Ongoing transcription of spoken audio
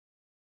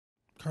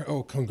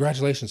Oh,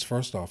 congratulations,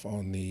 first off,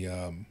 on the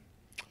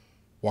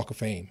Walk of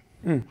Fame,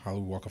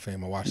 Hollywood Walk of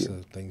Fame. I watched Yeah.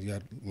 the things. You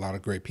had a lot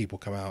of great people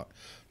come out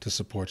to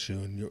support you,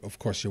 and of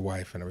course, your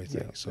wife and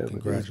everything. Yeah, So, it was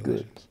congratulations.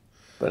 good.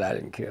 But I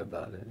didn't care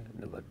about it,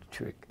 about the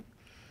trick.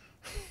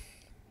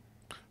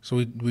 So,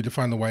 we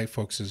define the white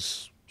folks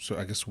as, so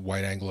I guess,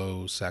 white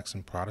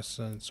Anglo-Saxon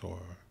Protestants, or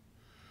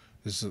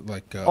is it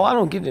like Oh, I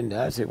don't get into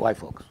that. I say white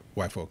folks.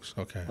 white folks?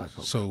 Okay. White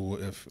folks. So,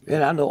 if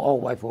And I know all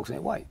white folks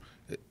ain't white.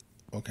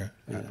 okay,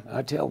 Yeah,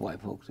 I tell white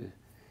folks that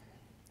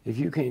if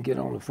you can't get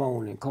on the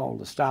phone and call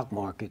the stock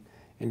market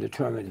and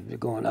determine if they're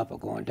going up or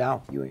going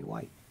down, you ain't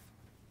white.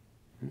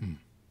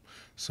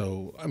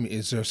 so I mean,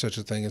 is there such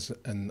a thing as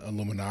an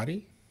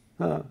Illuminati?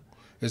 Uh,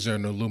 Is there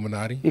an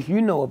Illuminati? if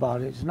you know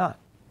about it, it's not.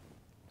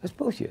 That's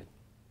bullshit.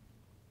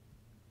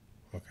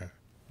 Okay.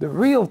 The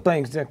real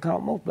things that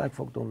count, most black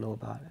folk don't know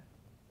about it.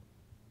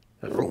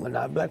 The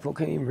Illuminati, black folk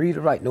can't even read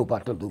or write, know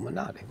about the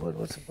Illuminati.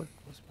 What's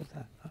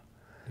that? Huh?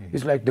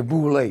 It's like the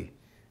boule.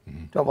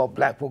 Talk about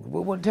black folk.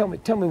 Well, tell me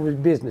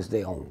what business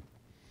they own.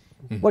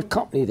 What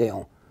company they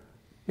own.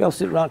 Y'all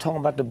sit around talking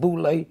about the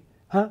boule,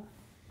 huh?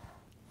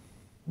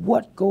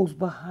 What goes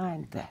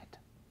behind that?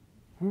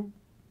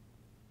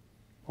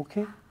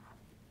 Okay?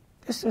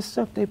 It's the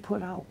stuff they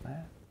put out,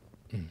 man.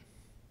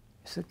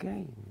 It's a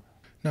game.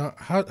 Now,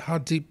 how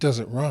deep does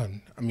it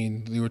run? I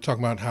mean, you were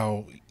talking about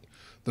how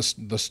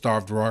the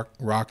starved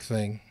rock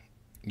thing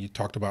you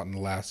talked about in the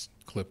last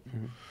clip,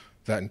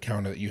 that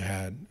encounter that you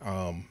had.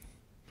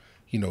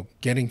 You know,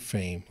 getting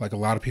fame. Like a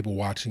lot of people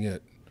watching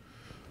it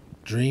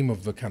dream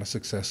of the kind of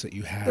success that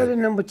you had. That ain't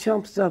number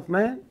chump stuff,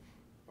 man.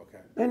 Okay.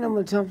 Ain't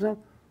number chump stuff.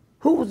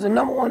 Who was the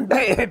number one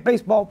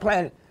baseball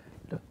player?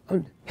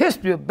 The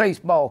history of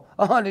baseball,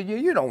 100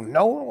 years. You don't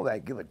know.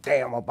 Don't give a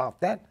damn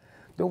about that.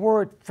 The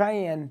word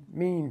fan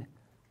mean,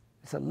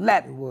 it's a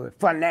Latin word,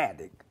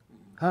 fanatic,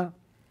 huh?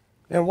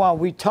 And while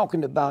we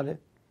talking about it,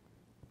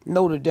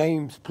 Notre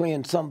Dame's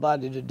playing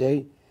somebody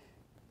today.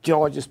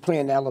 Georgia's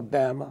playing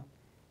Alabama.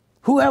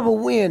 Whoever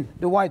win,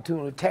 the white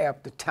team will tear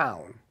up the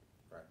town.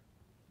 Right.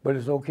 But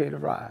it's okay to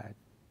ride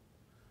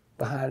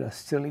behind a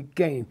silly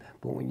game.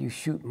 But when you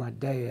shoot my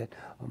dad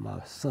or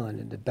my son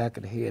in the back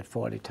of the head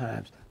 40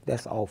 times,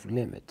 that's off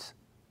limits.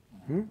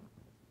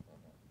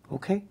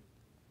 Okay?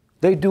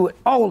 They do it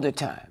all the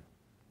time.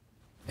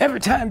 Every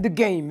time the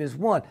game is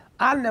won.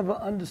 I never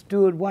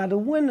understood why the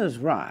winners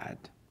ride.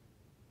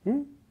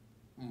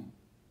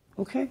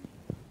 Okay?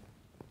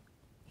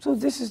 So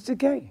this is the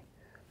game.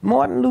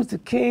 Martin Luther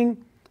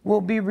King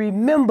will be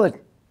remembered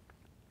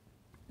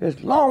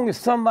as long as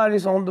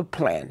somebody's on the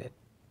planet.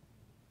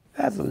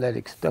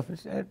 Athletic stuff,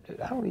 I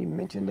don't even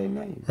mention their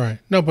name. Right.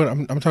 No, but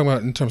I'm talking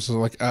about in terms of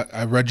like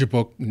I read your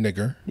book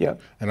Nigger. Yeah.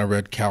 And I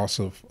read Callous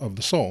of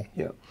the Soul.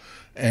 Yeah.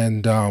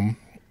 And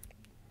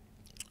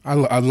I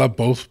love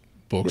both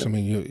books. Yeah. I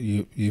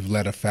mean, you've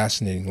led a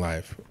fascinating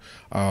life.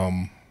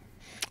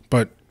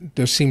 But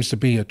there seems to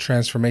be a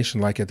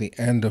transformation. Like at the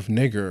end of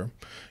Nigger,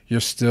 you're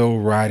still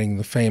riding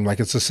the fame. Like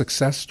it's a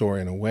success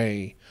story in a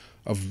way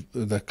of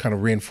that kind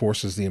of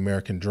reinforces the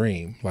American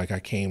dream. Like I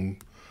came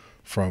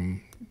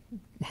from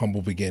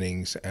humble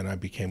beginnings and I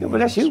became Yeah, one but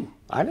of that's those. you.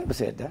 I never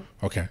said that.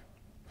 Okay.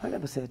 I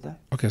never said that.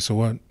 Okay, so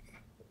what?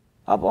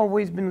 I've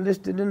always been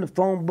listed in the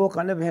phone book.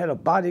 I never had a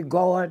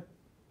bodyguard.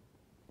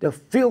 The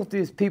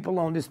filthiest people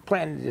on this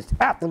planet is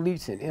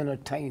athletes and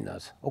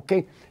entertainers,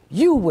 okay?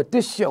 You, with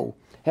this show,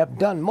 have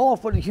done more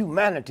for the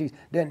humanities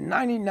than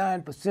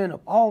 99%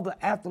 of all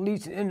the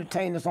athletes and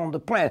entertainers on the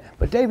planet.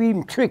 But they've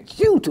even tricked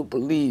you to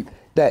believe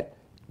that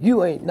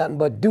you ain't nothing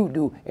but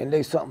doo-doo and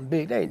they something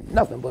big. They ain't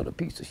nothing but a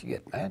piece of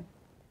shit, man.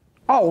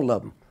 All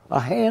of them, a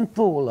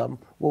handful of them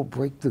will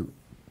break through,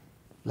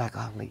 like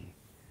Ali.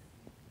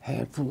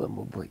 Handful of them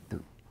will break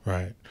through.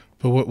 Right.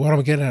 But what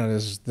I'm getting at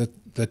is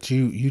that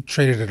you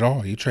traded it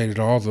all. You traded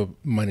all the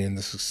money and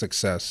the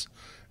success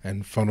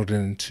and funneled it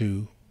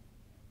into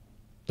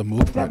the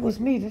movement. That was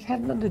me. This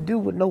had nothing to do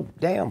with no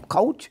damn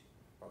coach.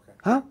 Okay.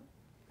 Huh?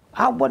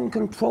 I wasn't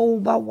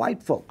controlled by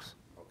white folks.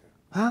 Okay.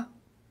 Huh?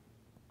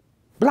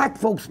 Black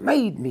folks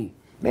made me.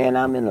 Man,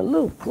 I'm in a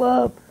little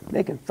club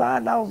making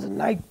 $5 a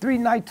night, 3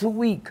 nights a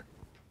week.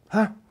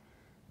 Huh?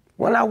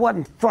 When I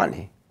wasn't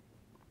funny.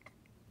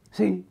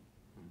 See?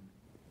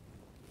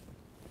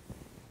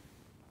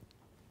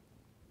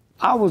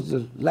 I was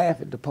the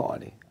laugh at the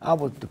party. I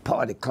was the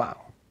party clown.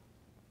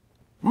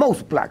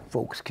 Most black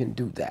folks can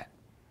do that.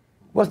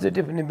 What's the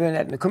difference in being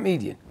that and a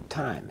comedian?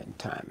 Timing.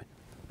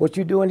 What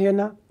you doing here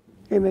now?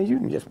 Hey man, you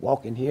can just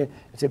walk in here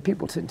and say,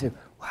 people sitting there,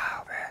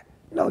 wow man,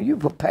 no, you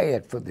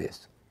prepared for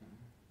this.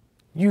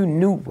 You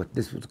knew what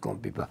this was gonna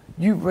be about.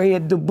 You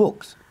read the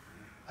books,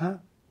 huh?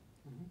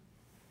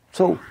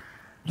 So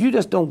you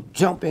just don't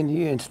jump in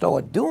here and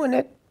start doing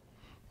it.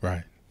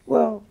 Right.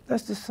 Well,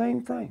 that's the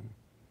same thing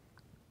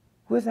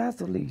with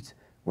athletes.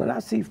 When I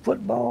see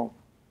football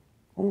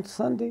on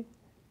Sunday,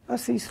 I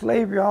see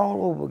slavery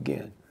all over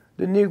again.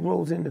 The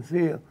Negroes in the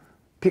field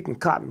picking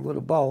cotton with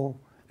a ball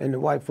and the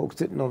white folks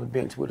sitting on the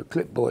bench with a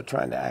clipboard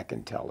trying to act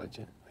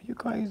intelligent. Are you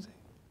crazy?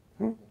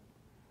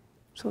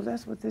 So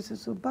that's what this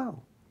is about.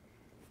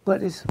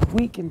 but it's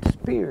weak in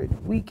spirit,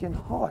 weak in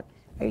heart.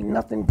 Ain't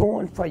nothing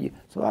going for you.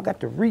 So I got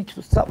to reach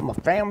for something. My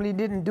family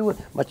didn't do it.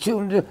 My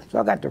children did it. So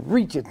I got to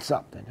reach at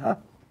something, huh?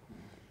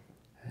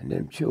 And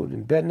them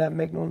children better not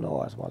make no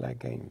noise while that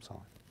game's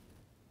on.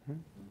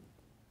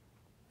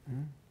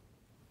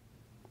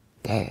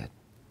 Dad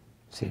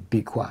said,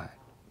 be quiet.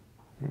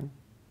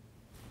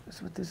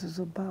 That's what this is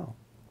about.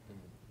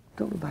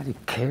 Don't nobody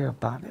care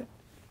about it.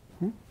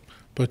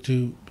 But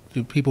do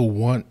people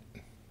want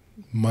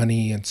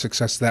money and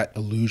success, that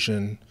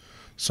illusion,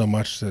 so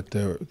much that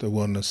they're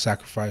willing to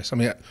sacrifice? I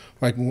mean,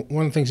 like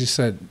one of the things you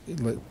said,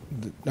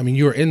 I mean,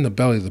 you were in the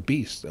belly of the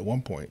beast at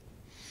one point.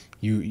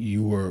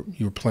 You were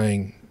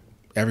playing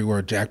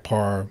everywhere, Jack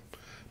Parr,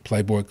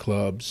 Playboy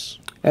clubs.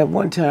 At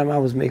one time, I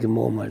was making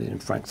more money than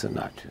Frank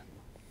Sinatra.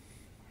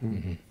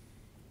 Mm-hmm.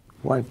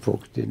 White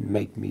folks didn't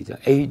make me. The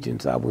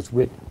agents I was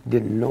with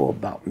didn't know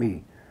about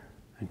me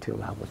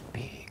until I was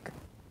big.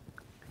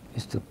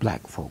 It's the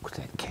black folks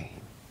that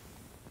came.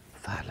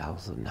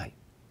 $5 a night.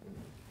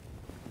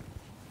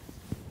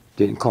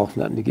 Didn't cost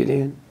nothing to get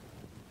in.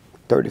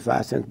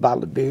 35 cents a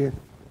bottle of beer.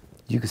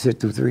 You could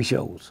sit through 3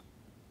 shows.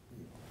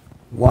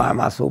 Why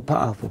am I so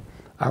powerful?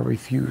 I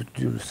refused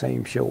to do the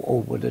same show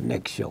over the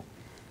next show.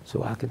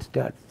 So I could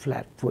start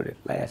flat-footed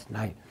last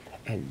night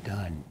and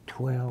done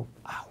 12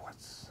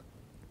 hours.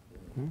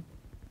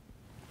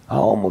 I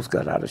almost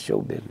got out of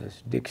show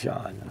business. Dick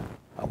Shawn,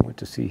 I went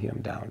to see him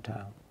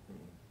downtown.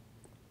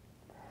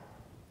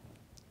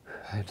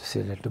 I had to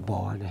sit at the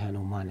bar, they had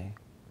no money.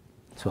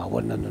 So I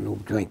wasn't under no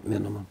drink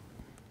minimum.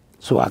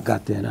 So I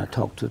got there and I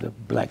talked to the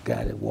black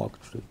guy that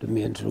walked through the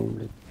men's room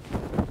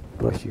that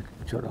brush your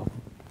shirt off,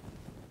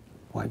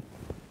 wipe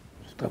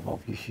stuff off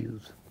your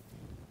shoes.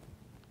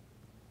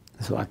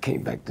 So I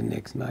came back the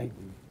next night.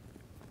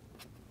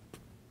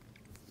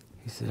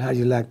 He said, how'd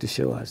you like the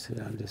show? I said,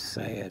 I'm just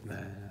sad,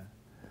 man.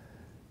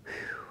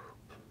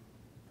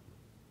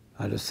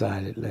 I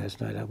decided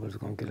last night I was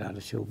going to get out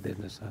of show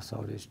business. I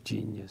saw this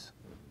genius.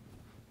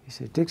 He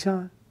said, Dick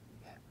Shawn?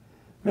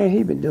 Man,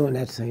 he been doing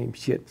that same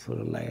shit for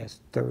the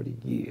last 30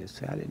 years.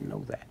 See, I didn't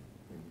know that.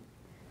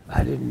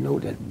 I didn't know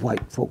that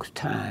white folks'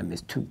 time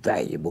is too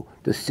valuable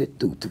to sit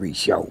through 3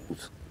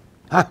 shows.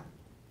 Huh?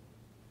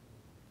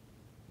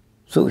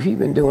 So he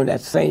been doing that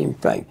same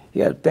thing.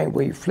 He had a thing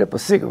where you flip a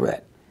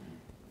cigarette.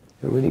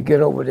 And when he get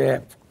over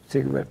there,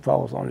 cigarette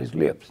falls on his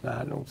lips.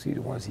 Now, I don't see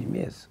the ones he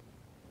missed.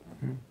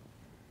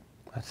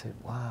 I said,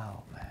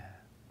 wow, man.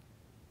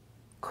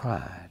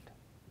 Cried.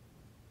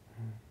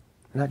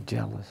 Not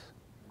jealous,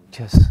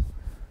 just,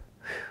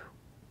 whew.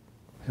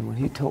 And when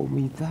he told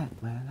me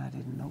that, man, I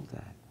didn't know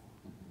that.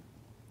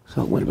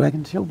 So I went back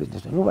in the show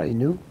business. Nobody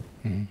knew.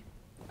 Mm-hmm.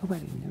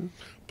 Nobody knew.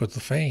 But the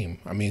fame,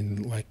 I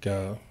mean, like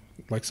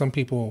some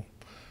people,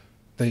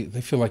 they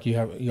feel like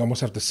you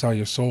almost have to sell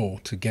your soul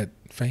to get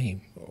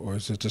fame, or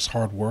is it just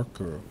hard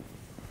work, or,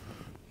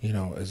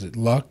 is it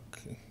luck,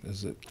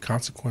 is it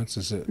consequence,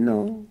 is it?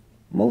 No,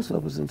 most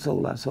of us in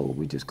sold our soul.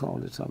 We just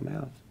called it something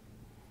else.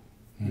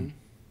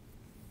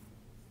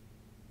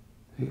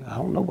 I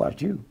don't know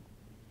about you,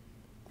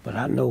 but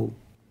I know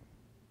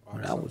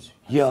when I was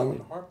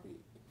young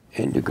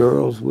and the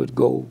girls would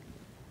go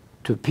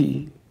to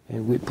pee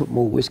and we'd put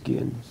more whiskey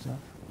in and stuff.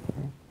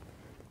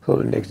 So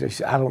the next day,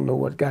 I don't know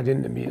what got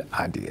into me.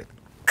 I did.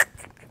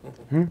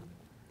 Right.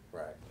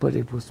 But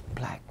it was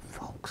black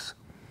folks.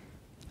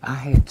 I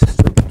had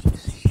so much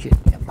shit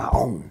of my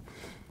own.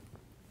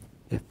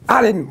 If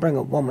I didn't bring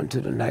a woman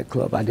to the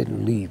nightclub, I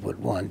didn't leave with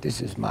one. This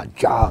is my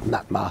job,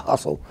 not my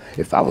hustle.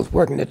 If I was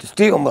working at the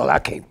steel mill, I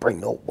can't bring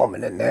no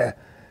woman in there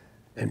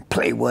and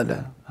play with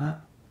her. Huh?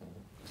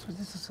 That's what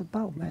this is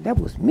about, man. That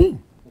was me.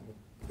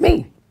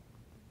 Me.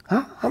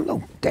 Huh? I'm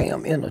no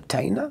damn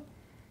entertainer.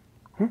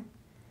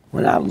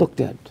 When I looked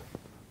at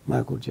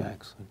Michael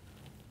Jackson,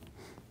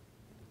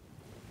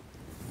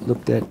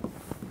 looked at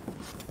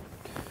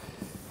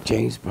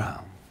James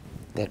Brown,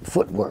 that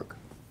footwork,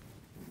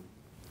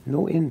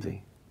 no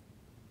envy.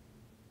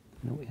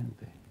 No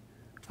envy.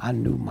 I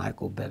knew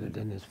Michael better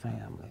than his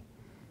family.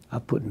 I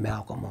put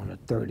Michael on a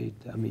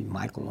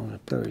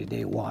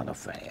 30-day water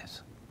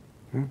fast.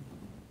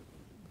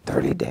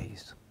 30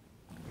 days,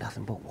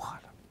 nothing but water.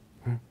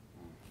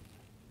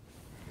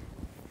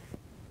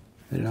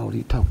 And all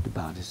he talked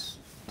about is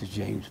the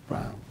James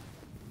Brown.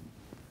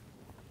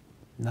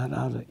 Not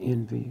out of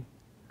envy,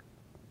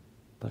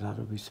 but out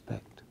of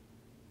respect.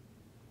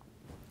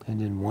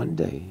 And then one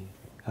day,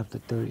 after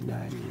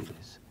 39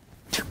 years,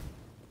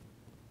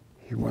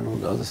 he went on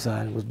the other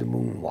side. It was the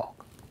moonwalk.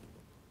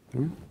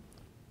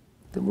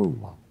 The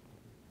moonwalk.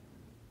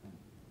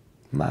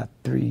 My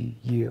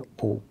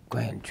 3-year-old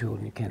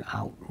grandchildren can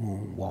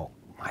out-moonwalk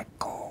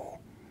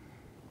Michael.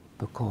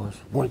 Because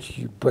once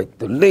you break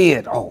the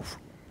lid off,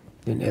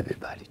 then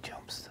everybody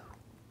jumps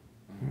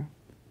through.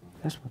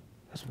 That's what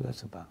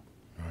that's about.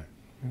 Right.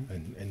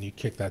 And you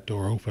kick that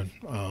door open.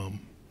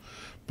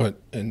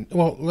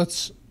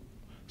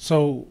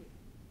 So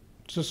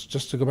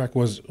just to go back,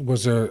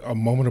 was there a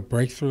moment of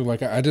breakthrough?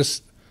 Like I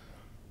just,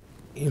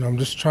 I'm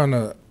just trying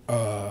to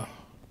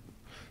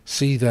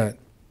see that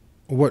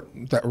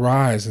that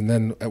rise, and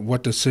then at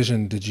what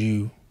decision did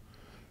you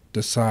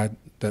decide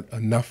that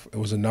it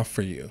was enough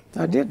for you?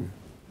 I didn't.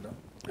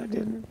 I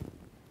didn't.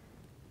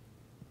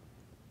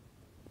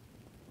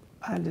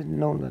 I didn't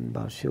know nothing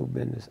about show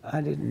business.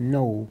 I didn't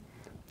know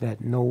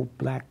that no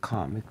black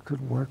comic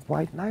could work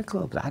white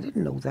nightclubs. I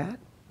didn't know that.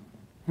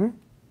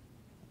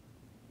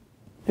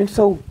 And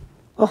so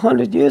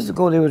 100 years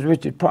ago, there was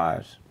Richard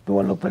Pryor's. There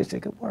wasn't no place they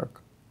could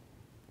work.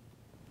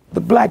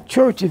 The black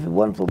church, if it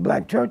wasn't for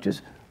black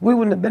churches, we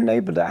wouldn't have been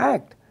able to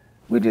act.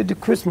 We did the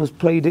Christmas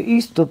play, the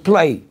Easter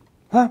play,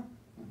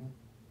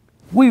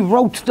 We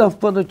wrote stuff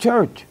for the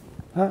church,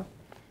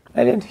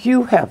 And then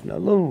Hugh Hefner, a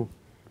little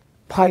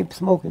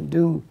pipe-smoking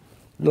dude,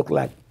 looked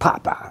like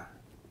Popeye.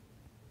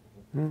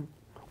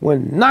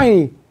 When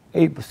 98%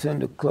 of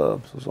the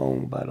clubs was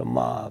owned by the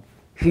mob,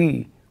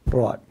 he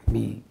brought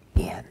me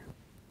in.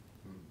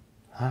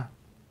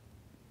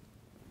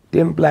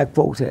 Them black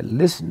folks had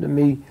listened to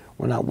me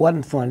when I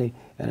wasn't funny,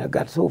 and I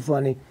got so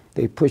funny,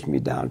 they pushed me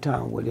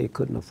downtown where they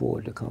couldn't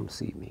afford to come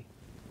see me.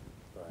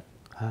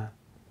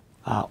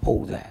 I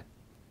owe that.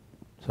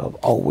 So I've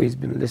always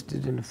been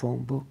listed in the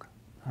phone book.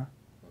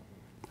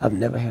 I've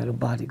never had a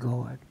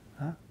bodyguard.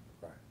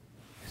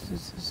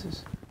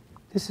 This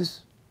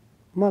is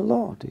my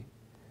loyalty.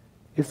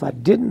 If I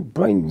didn't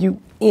bring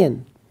you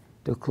in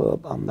the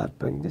club, I'm not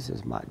bringing, this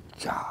is my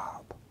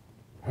job.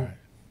 Right.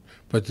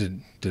 But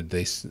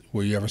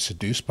were you ever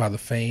seduced by the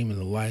fame and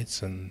the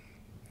lights and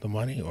the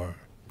money, or?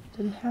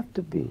 Didn't have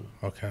to be.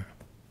 Okay.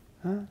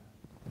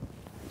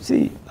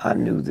 See, I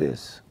knew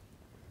this.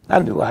 I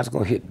knew I was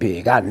going to hit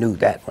big. I knew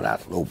that when I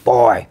was a little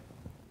boy.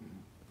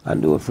 I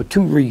knew it for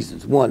two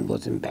reasons. One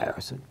was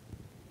embarrassing.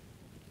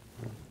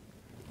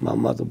 My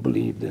mother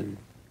believed in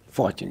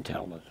fortune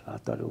tellers. I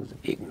thought it was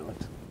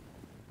ignorance.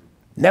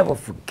 Never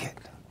forget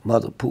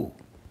Mother Pooh.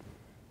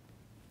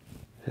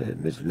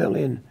 Said, Miss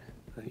Lillian,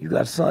 you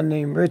got a son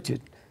named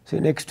Richard. Say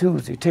next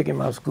Tuesday, take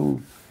him out of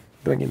school,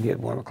 bring him here at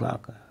 1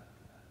 o'clock.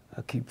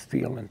 I keep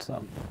feeling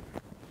something.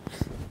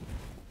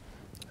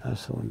 I was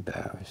so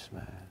embarrassed,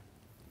 man.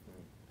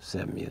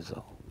 7 years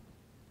old.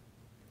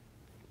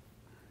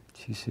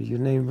 She said, your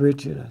name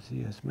Richard? I said,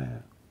 yes,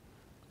 ma'am.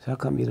 She said, how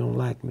come you don't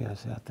like me? I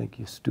said, I think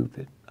you're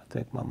stupid. I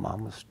think my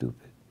mama's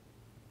stupid.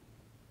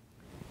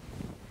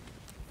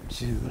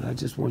 She said, well, I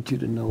just want you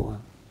to know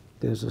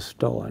there's a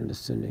star in the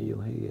center of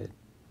your head.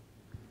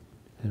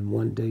 And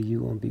one day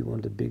you're going to be one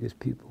of the biggest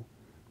people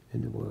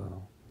in the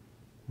world.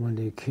 One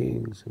day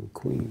kings and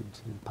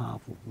queens and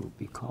powerful will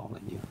be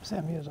calling you.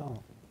 7 years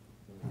old.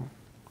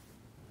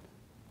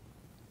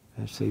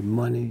 And say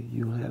money,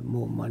 you'll have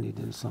more money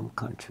than some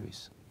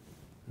countries.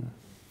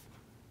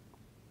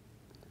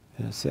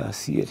 And I say, I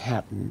see it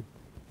happen.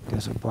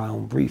 There's a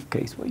brown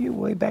briefcase. Well, you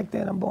way back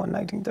then, I'm born in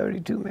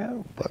 1932,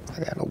 man. But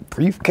I got no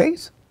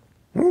briefcase.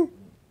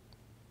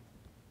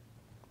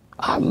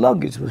 Our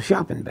luggage was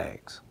shopping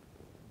bags.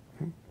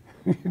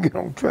 You get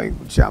on train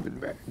with shopping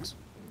bags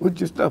with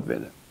your stuff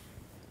in it.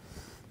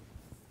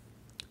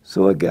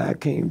 So a guy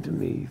came to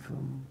me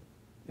from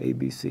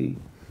ABC,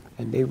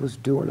 and they was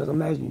doing it.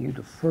 Imagine you,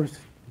 the first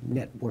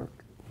network,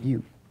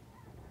 you,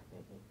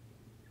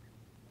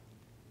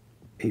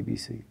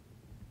 ABC,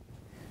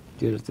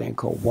 did a thing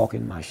called Walk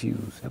in My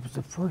Shoes. That was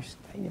the first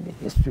thing in the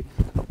history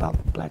about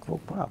the black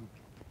folk problem.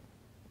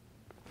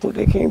 So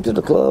they came to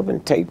the club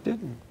and taped it,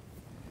 and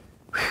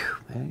whew,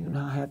 man, you know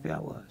how happy I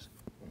was.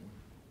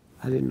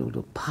 I didn't know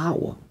the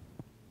power.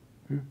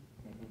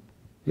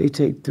 They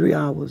taped 3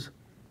 hours.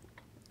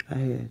 I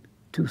had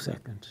 2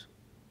 seconds.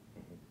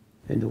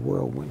 And the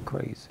world went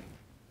crazy.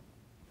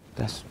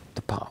 That's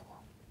the power.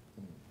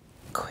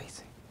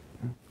 Crazy.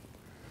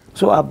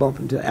 So I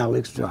bumped into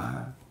Alex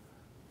Dreyer,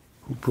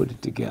 who put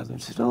it together,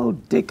 and said, oh,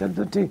 Dick, I'm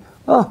going to tell you,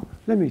 oh,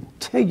 let me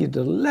tell you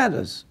the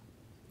letters.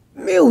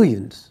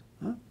 Millions.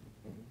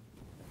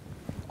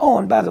 Oh,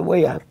 and by the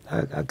way, I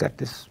got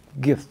this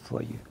gift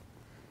for you.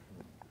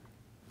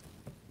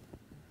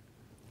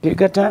 You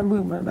got time?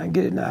 We might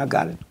get it now. I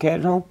got it.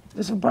 Carried it home.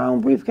 It's a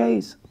brown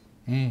briefcase.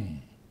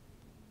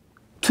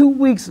 2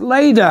 weeks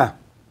later,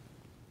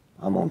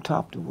 I'm on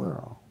top of the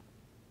world.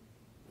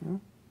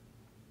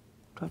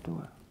 Top of the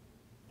world.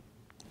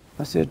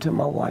 I said to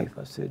my wife,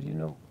 I said, you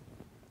know,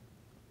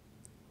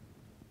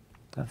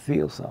 I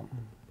feel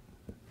something.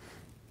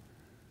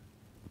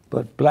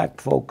 But black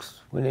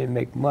folks, when they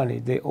make money,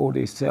 they owe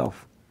themselves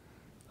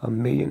 $1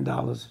 million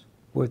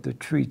worth of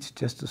treats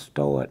just to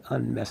start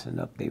unmessing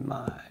up their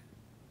mind.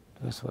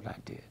 That's what I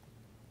did.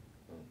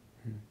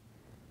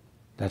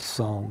 That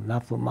song,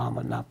 not for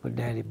mama, not for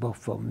daddy, but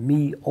for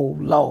me, oh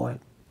Lord,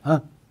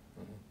 I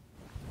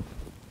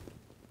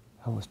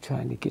was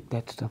trying to get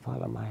that stuff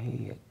out of my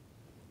head.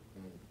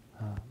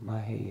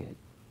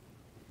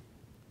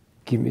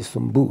 Give me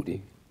some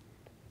booty.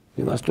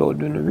 Then I started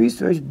doing the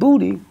research.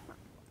 Booty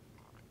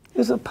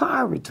is a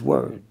pirate's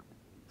word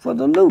for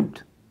the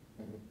loot.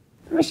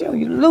 Let me show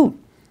you the loot.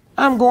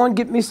 I'm going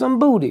to get me some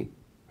booty.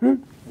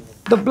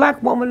 The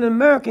black woman in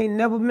America ain't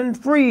never been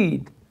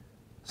freed.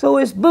 So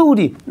it's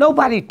booty.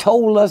 Nobody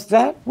told us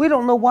that. We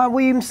don't know why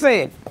we even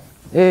said,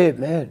 hey,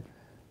 man,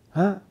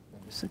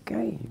 It's a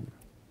game.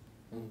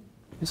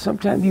 And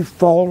sometimes you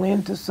fall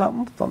into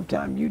something,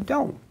 sometimes you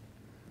don't.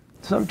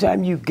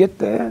 Sometimes you get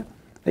there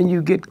and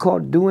you get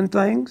caught doing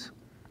things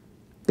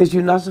that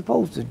you're not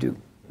supposed to do.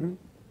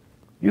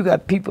 You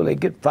got people that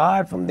get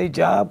fired from their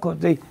job because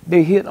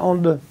they hit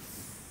on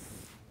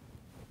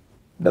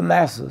the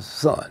master's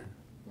son.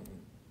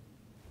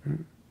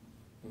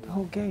 The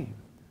whole game.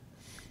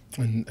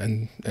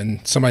 And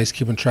somebody's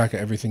keeping track of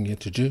everything you have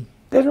to do.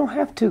 They don't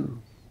have to.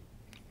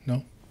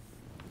 No?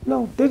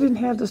 No, they didn't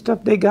have the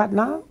stuff they got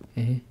now.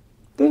 Mm-hmm.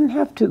 They didn't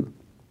have to.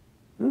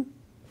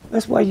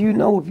 That's why you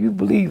know if you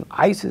believe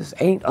ISIS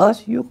ain't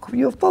us, you're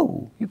a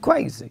fool. You're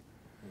crazy.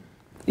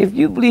 If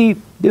you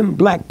believe them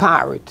black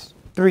pirates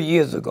 3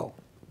 years ago,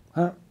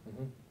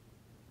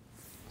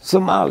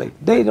 Somali,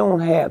 they don't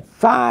have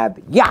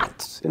 5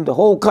 yachts in the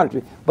whole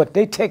country, but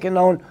they taking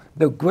on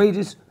the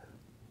greatest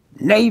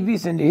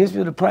navies in the history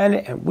of the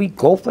planet, and we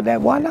go for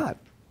that. Why not?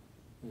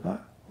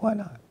 Why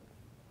not?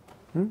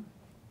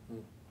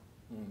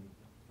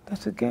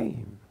 That's a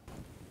game.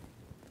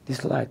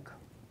 It's like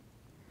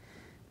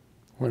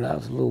when I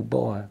was a little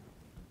boy,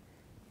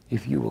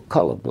 if you were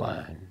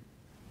colorblind,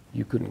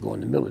 you couldn't go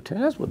in the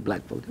military. That's what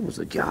black folks, it was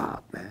a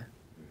job, man.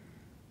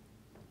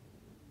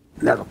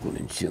 Medical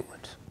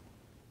insurance.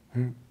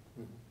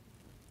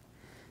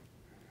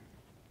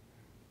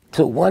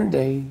 So one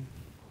day,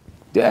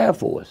 the Air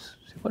Force,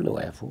 there was no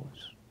Air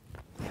Force,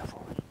 Air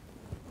Force.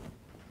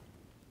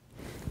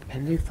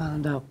 And they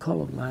found out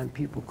colorblind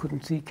people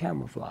couldn't see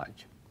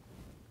camouflage.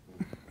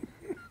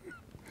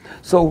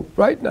 So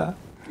right now,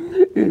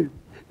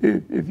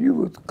 if you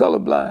was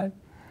colorblind,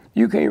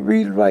 you can't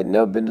read or write,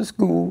 never been to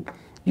school,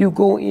 you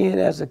go in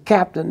as a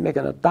captain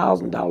making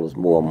 $1,000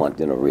 more a month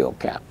than a real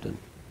captain.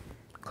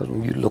 Because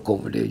when you look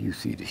over there, you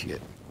see the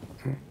shit.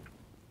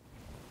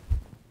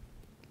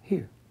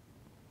 Here.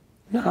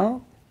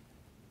 Now,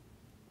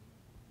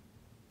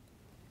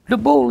 the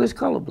bull is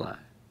colorblind.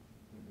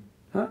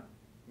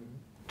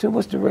 So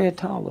what's the red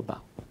towel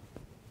about?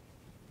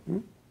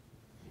 No,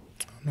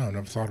 I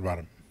never thought about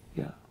it.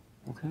 Yeah,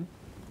 okay.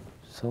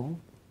 So,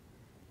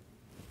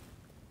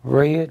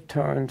 red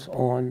turns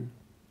on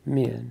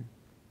men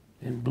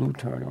and blue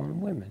turn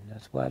on women.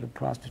 That's why the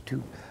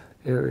prostitute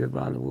area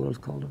around the world is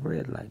called the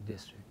red light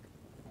district.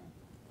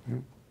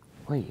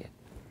 Red.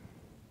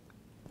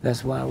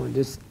 That's why when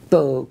this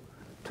thug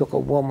took a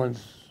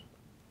woman's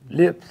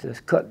lips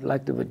that's cut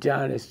like the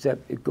vagina,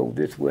 except it go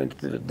this way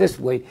instead of this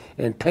way,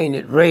 and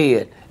painted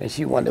red, and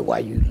she wondered why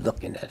you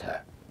looking at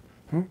her.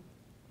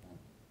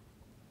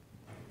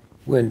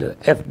 When the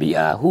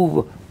FBI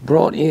Hoover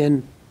brought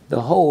in the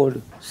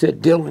whore,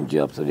 set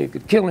Dillinger up so they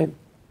could kill him,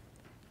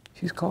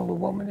 she's called a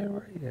woman in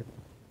red.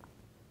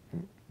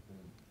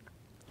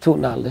 So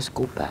now let's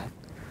go back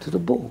to the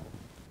bull.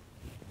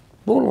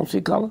 Bull don't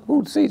see color.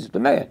 Who sees it? The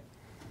man.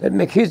 That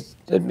make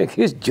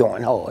his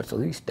joint hard, so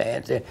he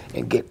stands there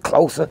and get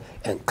closer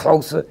and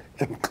closer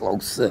and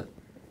closer.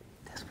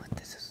 That's what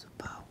this is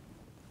about.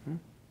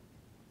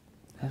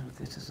 That's what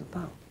this is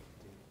about.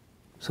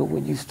 So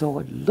when you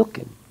start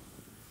looking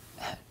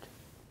at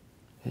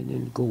and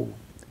then go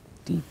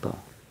deeper,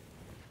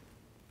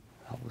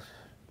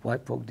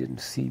 white folk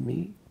didn't see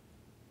me.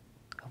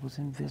 I was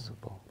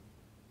invisible.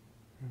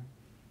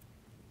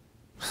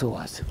 So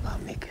I said, well, I'll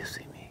make you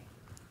see me.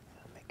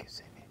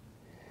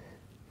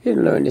 You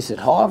didn't learn this at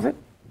Harvard,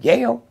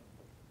 Yale,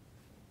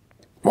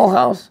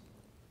 Morehouse.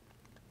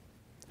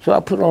 So I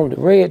put on the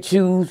red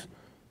shoes,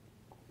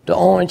 the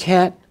orange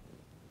hat,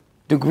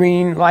 the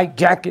green light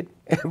jacket,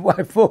 and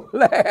white folk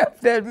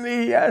laughed at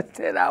me. I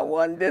said, I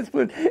won this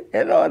one,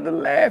 and all the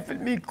laugh at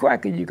me.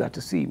 Cracker, you got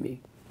to see me.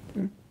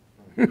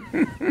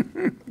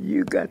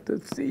 You got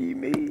to see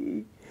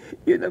me.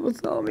 You never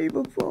saw me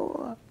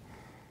before.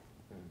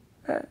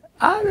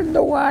 I didn't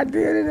know why I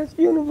did it in this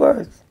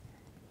universe.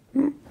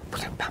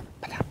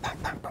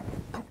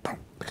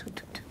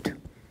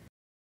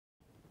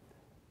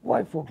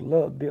 White folks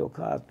love Bill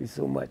Cosby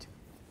so much.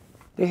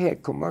 They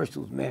had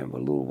commercials, man, where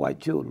little white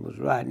children was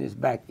riding his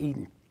back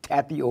eating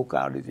tapioca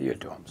out of his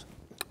eardrums.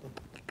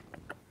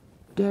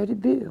 Daddy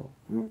Bill.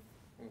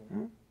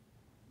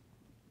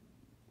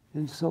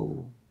 And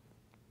so,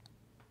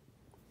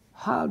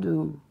 how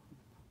do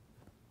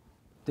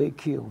they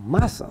kill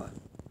my son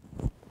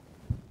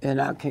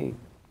and I can't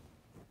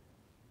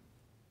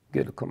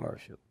get a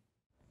commercial?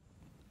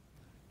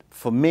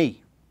 For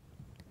me,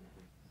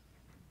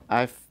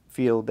 I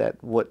feel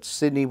that what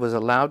Sydney was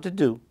allowed to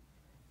do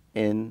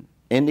in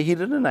the Heat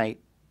of the Night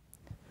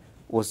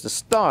was the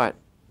start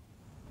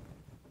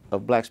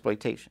of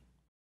blaxploitation.